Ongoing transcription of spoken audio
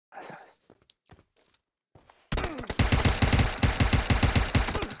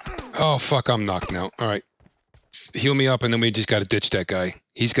Oh, fuck, I'm knocked now. All right. Heal me up, and then we just got to ditch that guy.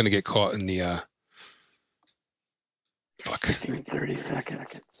 He's going to get caught in the... Fuck. 30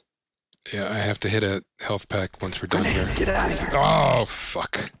 seconds. Yeah, I have to hit a health pack once we're done here. Get out of here. Oh,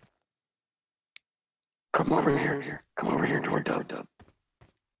 fuck. Come over here. Come over here toward Dub. All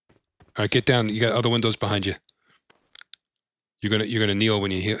right, get down. You got other windows behind you. You're gonna kneel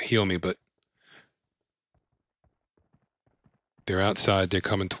when you heal me, but they're outside. They're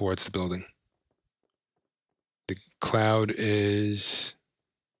coming towards the building. The cloud is...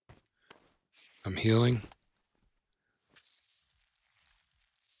 I'm healing.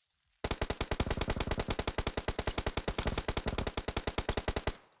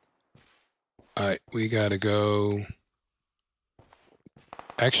 All right, we gotta go.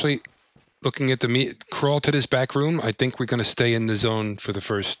 Actually, looking at the crawl to this back room, I think we're gonna stay in the zone for the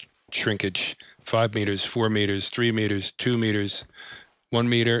first shrinkage. 5 meters, 4 meters, 3 meters, 2 meters, 1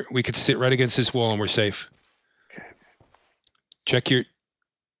 meter. We could sit right against this wall and we're safe. Okay. Check your...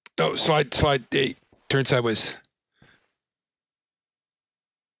 Oh, slide. Hey, turn sideways.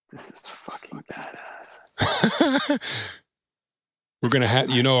 This is fucking badass. We're gonna have...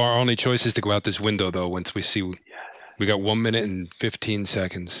 You know, our only choice is to go out this window, though, once we see... Yes. We got 1 minute and 15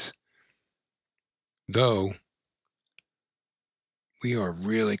 seconds. Though, we are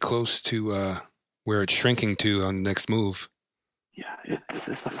really close to where it's shrinking to on the next move. Yeah, this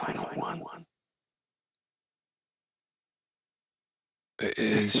is the final one. It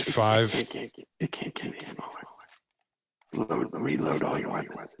is 5... It can't get any smaller. Reload all your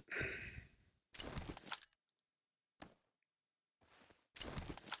weapons.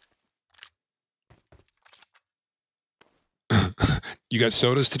 You got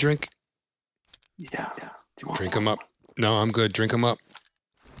sodas to drink? Yeah. Do you want Drink them up. No, I'm good. Drink them up.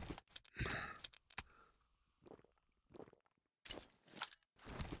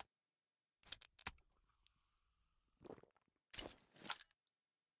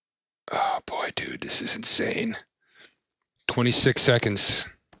 Oh, boy, dude, this is insane. 26 seconds.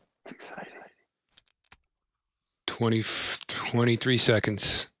 It's exciting. 23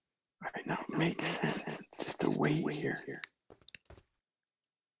 seconds. All right, now it makes sense. It's just a wait here.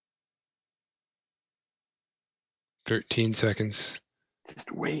 13 seconds. Just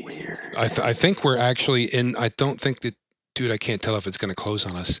wait here. I think we're actually in... I don't think that... Dude, I can't tell if it's going to close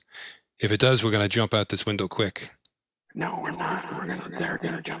on us. If it does, we're going to jump out this window quick. No, we're not. They're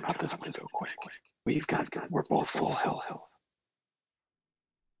gonna jump out this window quick. We're both full health.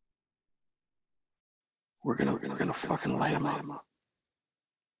 We're gonna fucking light them up.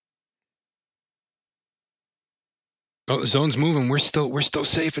 Oh, the zone's moving. We're still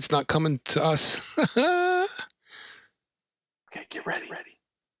safe. It's not coming to us. Okay, get ready.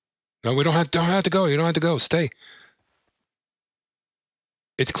 No, we don't have to go. You don't have to go. Stay.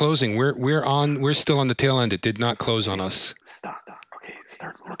 It's closing. We're still on the tail end. It did not close on us. Stop. Okay,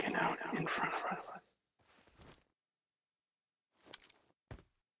 start looking out in front of us.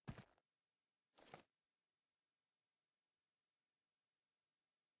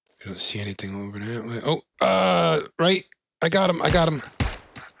 I don't see anything over that way. Oh, right. I got him.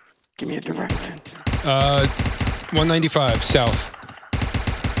 Give me a direction. 195 south.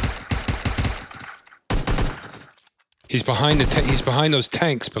 He's behind those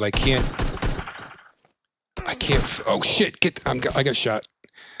tanks, but I can't. Oh shit! I got shot.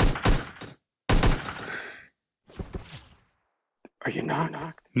 Are you not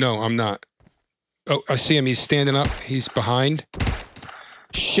knocked? No, I'm not. Oh, I see him. He's standing up. He's behind.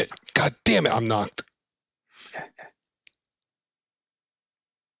 Shit! God damn it! I'm knocked. Okay.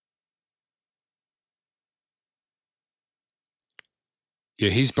 Yeah,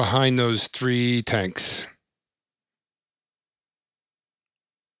 he's behind those 3 tanks.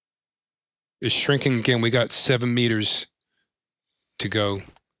 It's shrinking again. We got 7 meters to go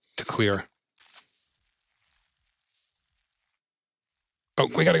to clear. Oh,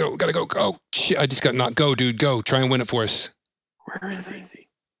 we gotta go. Oh, shit, I just got knocked. Go, dude, go. Try and win it for us. Where is he?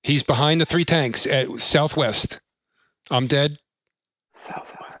 He's behind the 3 tanks at southwest. I'm dead.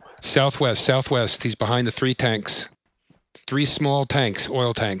 Southwest. He's behind the 3 tanks. 3 small tanks,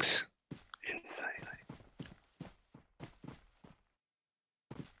 oil tanks. Inside.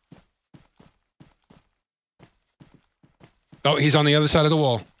 Oh, he's on the other side of the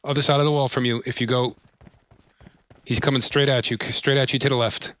wall. Other side of the wall from you. If you go, he's coming straight at you to the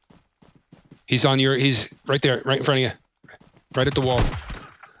left. He's right there, right in front of you. Right at the wall.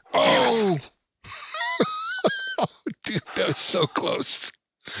 Oh! Oh, dude, that was so close.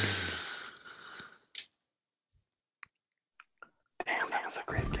 Damn, that was a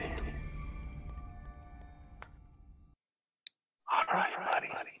great game. buddy.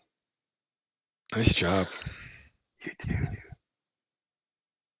 Nice job. You too.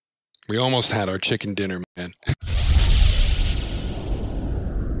 We almost had our chicken dinner, man.